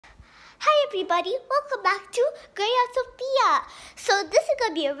Hi everybody, welcome back to Great Sophia. So this is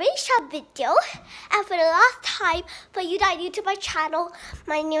going to be a really short video, and for the last time for you that are new to my channel,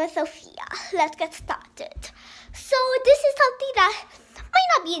 my name is Sophia. Let's get started. So this is something that might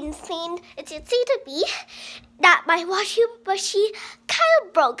not be insane. It's insane to me that my washing machine kind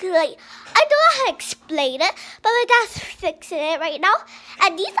of broke. Like, I don't know how to explain it, but my dad's fixing it right now.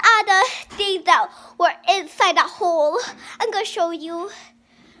 And these are the things that were inside that hole. I'm going to show you.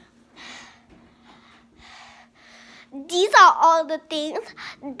 These are all the things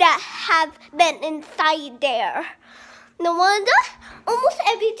that have been inside there. No wonder almost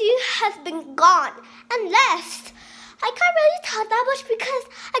everything has been gone. Unless I can't really tell that much because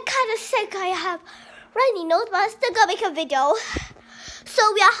I'm kind of sick. I have runny nose, but I'm still gonna make a video.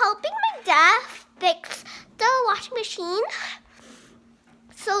 So we are helping my dad fix the washing machine.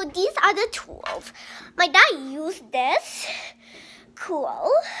 So these are the tools. My dad used this.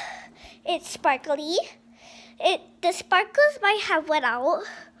 Cool. It's sparkly. The sparkles might have went out.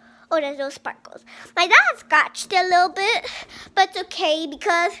 Oh, there's no sparkles. My dad scratched it a little bit, but it's okay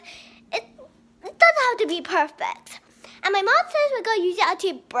because it doesn't have to be perfect. And my mom says we're going to use it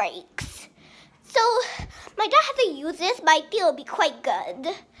until it breaks. So my dad hasn't used this, but I think it'll be quite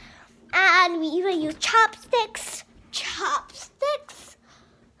good. And we even use chopsticks. Chopsticks.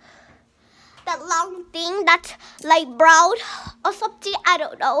 That long thing that's like brown or something, I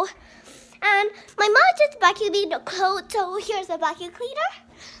don't know. And my mom just vacuuming the clothes, so here's a vacuum cleaner.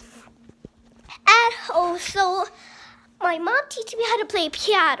 And also, my mom teaching me how to play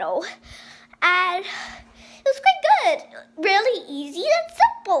piano. And it was quite good. Really easy and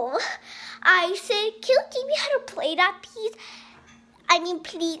simple. I said, can you teach me how to play that piece? I mean,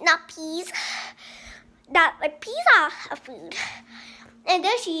 please, not peas. That, like, peas are a food. And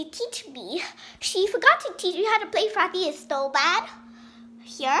then she teach me. She forgot to teach me how to play Frosty is so bad.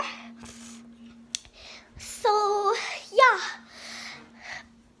 Here. So, yeah.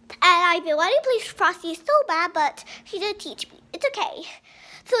 And I've been wanting to play Frosty so bad, but she didn't teach me. It's okay.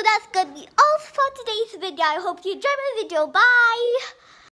 So that's going to be all for today's video. I hope you enjoyed my video. Bye!